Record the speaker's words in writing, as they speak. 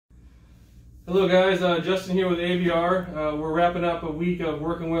Hello guys, Justin here with AVR. We're wrapping up a week of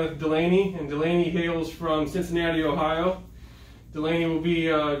working with Delaney, and Delaney hails from Cincinnati, Ohio. Delaney will be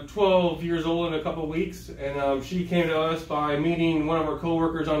 12 years old in a couple weeks, and she came to us by meeting one of our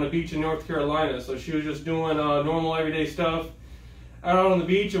co-workers on the beach in North Carolina. So she was just doing normal everyday stuff out on the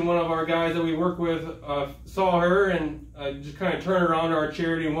beach, and one of our guys that we work with saw her and just kind of turned her on to our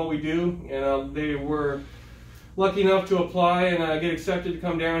charity and what we do, and they were lucky enough to apply and get accepted to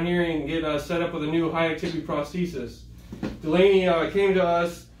come down here and get set up with a new high activity prosthesis. Delaney came to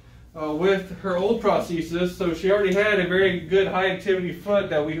us with her old prosthesis, so she already had a very good high activity foot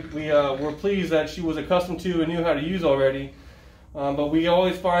that we were pleased that she was accustomed to and knew how to use already. But we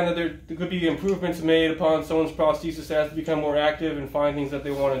always find that there could be improvements made upon someone's prosthesis as they become more active and find things that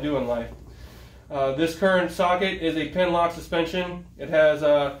they want to do in life. This current socket is a pin lock suspension. It has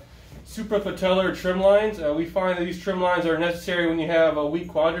suprapatellar trim lines. We find that these trim lines are necessary when you have weak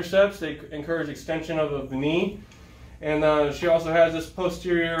quadriceps. They encourage extension of the knee. And she also has this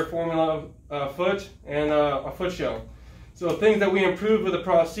posterior formula foot and a foot shell. So things that we improved with the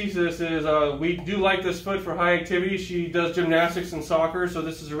prosthesis is we do like this foot for high activity. She does gymnastics and soccer, so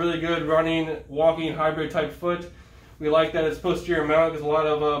this is a really good running, walking, hybrid type foot. We like that it's posterior mounted because a lot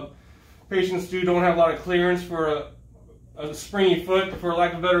of patients don't have a lot of clearance for a springy foot, for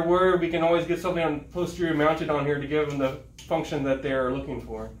lack of a better word. We can always get something on posterior mounted on here to give them the function that they're looking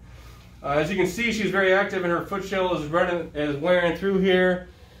for. As you can see, she's very active and her foot shell is wearing through here.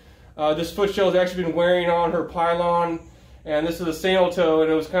 This foot shell has actually been wearing on her pylon, and this is a sandal toe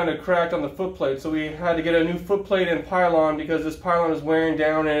and it was kind of cracked on the foot plate. So we had to get a new foot plate and pylon because this pylon is wearing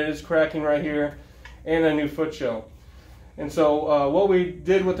down and it is cracking right here, and a new foot shell. And so what we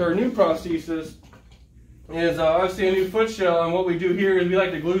did with our new prosthesis is obviously a new foot shell, and what we do here is we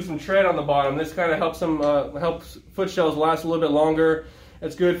like to glue some tread on the bottom. This kind of helps them helps foot shells last a little bit longer.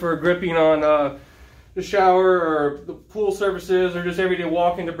 It's good for gripping on the shower or the pool surfaces or just everyday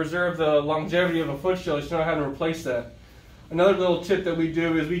walking to preserve the longevity of a foot shell. You should know how to replace that. Another little tip that we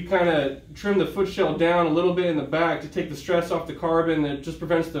do is we kind of trim the foot shell down a little bit in the back to take the stress off the carbon. That just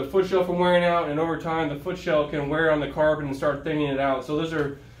prevents the foot shell from wearing out, and over time the foot shell can wear on the carbon and start thinning it out. So those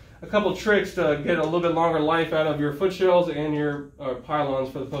are a couple tricks to get a little bit longer life out of your foot shells and your pylons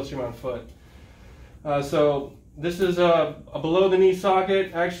for the posterior mount foot. So this is a below the knee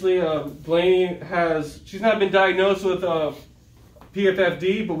socket. Actually, Delaney she's not been diagnosed with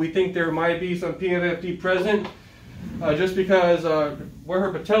PFFD, but we think there might be some PFFD present just because where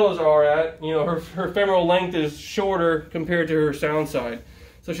her patellas are at, you know, her femoral length is shorter compared to her sound side.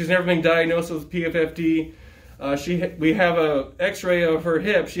 So she's never been diagnosed with PFFD. We have a X-ray of her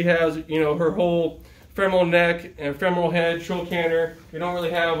hip. She has, you know, her whole femoral neck and femoral head, trochanter. We don't really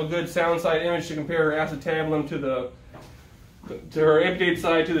have a good sound side image to compare her acetabulum to her amputated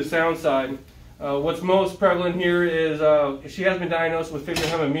side to the sound side. What's most prevalent here is she has been diagnosed with fibular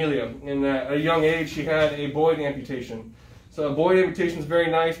hemimelia. At a young age, she had a Boyd amputation. So a Boyd amputation is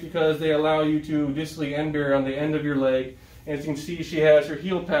very nice because they allow you to distally end bear on the end of your leg. And as you can see, she has her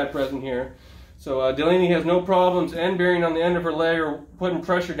heel pad present here. So Delaney has no problems end bearing on the end of her leg or putting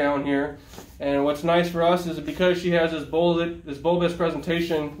pressure down here. And what's nice for us is that because she has this bulbous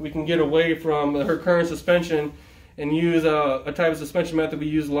presentation, we can get away from her current suspension and use a type of suspension method we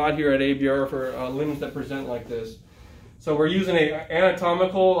use a lot here at ABR for limbs that present like this. So we're using an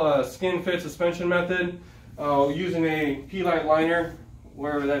anatomical skin fit suspension method, using a P-light liner,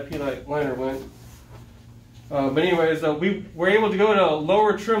 wherever that P-light liner went. But anyways, we were able to go to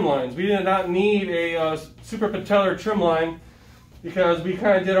lower trim lines. We did not need a suprapatellar trim line because we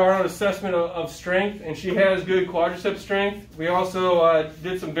kind of did our own assessment of strength, and she has good quadricep strength. We also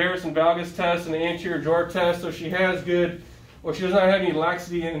did some varus and valgus tests and the anterior joint test, so she has good, or she does not have any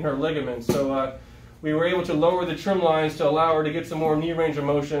laxity in her ligaments. So we were able to lower the trim lines to allow her to get some more knee range of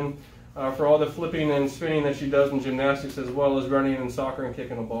motion for all the flipping and spinning that she does in gymnastics, as well as running and soccer and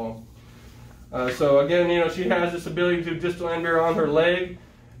kicking a ball. So again, you know, she has this ability to distal end bear on her leg.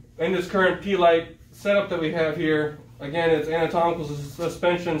 In this current P-light setup that we have here, again, it's anatomical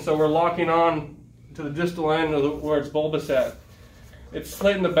suspension, so we're locking on to the distal end of where it's bulbous at. It's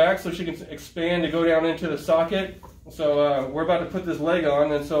slit in the back so she can expand to go down into the socket. So we're about to put this leg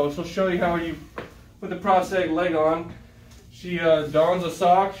on, and so she'll show you how you put the prosthetic leg on. She dons a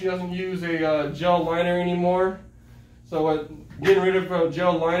sock. She doesn't use a gel liner anymore. So getting rid of a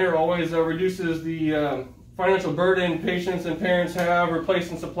gel liner always reduces the financial burden patients and parents have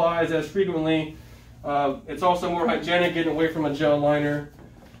replacing supplies as frequently. It's also more hygienic getting away from a gel liner,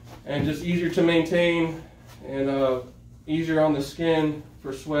 and just easier to maintain and easier on the skin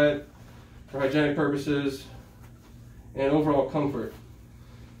for sweat, for hygienic purposes, and overall comfort.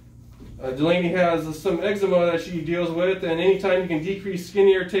 Delaney has some eczema that she deals with, and anytime you can decrease skin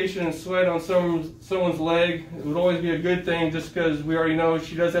irritation and sweat on someone's leg, it would always be a good thing, just because we already know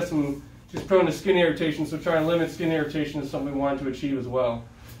she does have she's prone to skin irritation, so trying to limit skin irritation is something we want to achieve as well.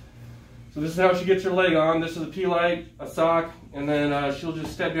 So this is how she gets her leg on. This is a P-light, a sock, and then she'll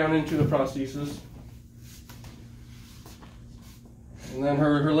just step down into the prosthesis. And then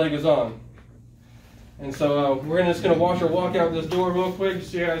her leg is on. And so we're just going to watch her walk out this door real quick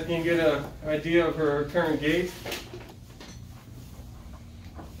so you guys can get an idea of her current gait.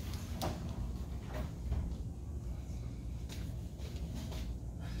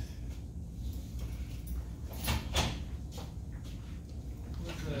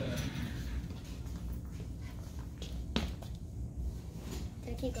 Can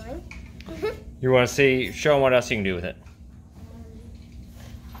I keep going? You want to see, show them what else you can do with it.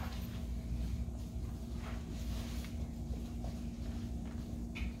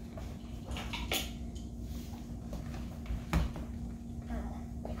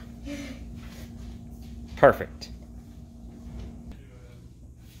 Perfect.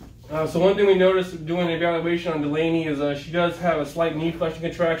 So one thing we noticed doing the evaluation on Delaney is she does have a slight knee flexion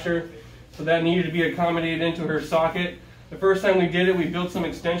contracture, so that needed to be accommodated into her socket. The first time we did it, we built some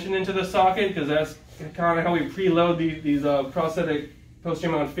extension into the socket because that's kind of how we preload these prosthetic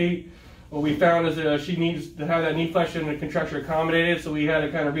posterior mount feet. What we found is that she needs to have that knee flexion and contracture accommodated, so we had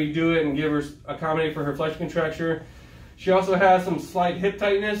to kind of redo it and give her accommodate for her flexion contracture. She also has some slight hip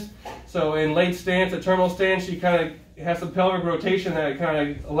tightness, so in late stance, at terminal stance, she kind of has some pelvic rotation that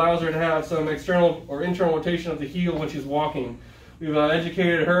kind of allows her to have some external or internal rotation of the heel when she's walking. We've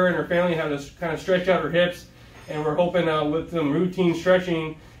educated her and her family how to kind of stretch out her hips, and we're hoping with some routine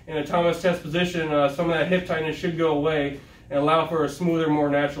stretching in a Thomas test position, some of that hip tightness should go away and allow for a smoother, more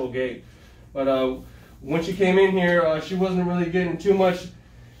natural gait. But when she came in here, she wasn't really getting too much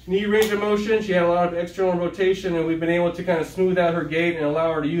knee range of motion. She had a lot of external rotation, and we've been able to kind of smooth out her gait and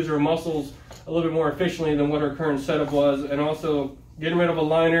allow her to use her muscles a little bit more efficiently than what her current setup was, and also getting rid of a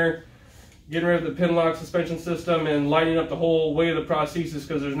liner, getting rid of the pin lock suspension system, and lighting up the whole way of the prosthesis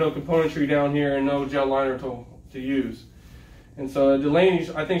because there's no componentry down here and no gel liner to use. And so Delaney,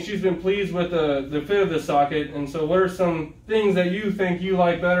 I think she's been pleased with the fit of this socket. And so what are some things that you think you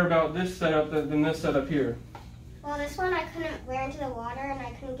like better about this setup than this setup here? Well, this one I couldn't wear into the water and I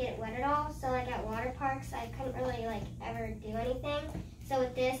couldn't get it wet at all. So like at water parks, I couldn't really like ever do anything. So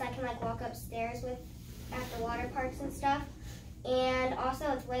with this, I can like walk upstairs at the water parks and stuff. And also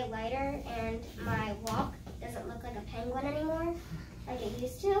it's way lighter and my walk doesn't look like a penguin anymore, like it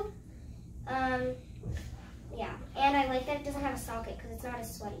used to. Yeah, and I like that it doesn't have a socket because it's not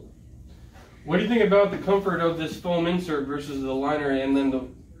as sweaty. What do you think about the comfort of this foam insert versus the liner, and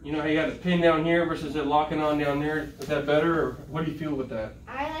then you know how you got the pin down here versus it locking on down there? Is that better, or what do you feel with that?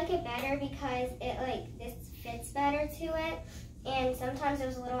 I like it better because this fits better to it, and sometimes it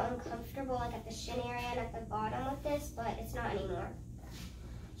was a little uncomfortable like at the shin area and at the bottom with this, but it's not anymore.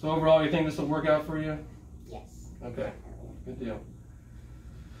 So overall, you think this will work out for you? Yes. Okay, good deal.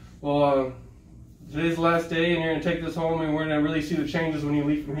 Well, today's the last day, and you're going to take this home, and we're going to really see the changes when you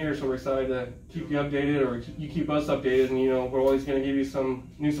leave from here, so we're excited to keep you updated, or you keep us updated, and you know, we're always going to give you some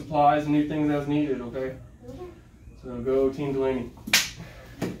new supplies and new things as needed, okay? Okay. So go Team Delaney.